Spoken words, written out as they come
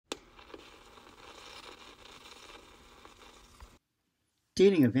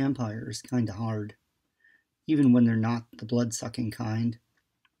Dating a vampire is kinda hard, even when they're not the blood-sucking kind.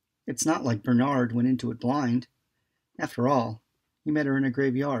 It's not like Bernard went into it blind. After all, he met her in a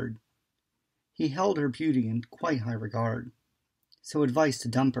graveyard. He held her beauty in quite high regard, so advice to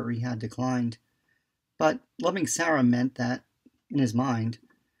dump her he had declined. But loving Sarah meant that, in his mind,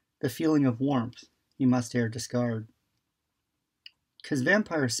 the feeling of warmth he must ere discard. 'Cause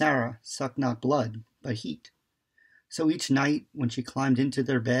vampire Sarah sucked not blood, but heat. So each night, when she climbed into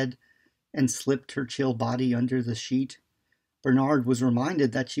their bed and slipped her chill body under the sheet, Bernard was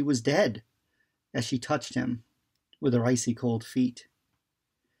reminded that she was dead as she touched him with her icy cold feet.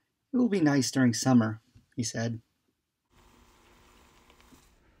 "It will be nice during summer," he said,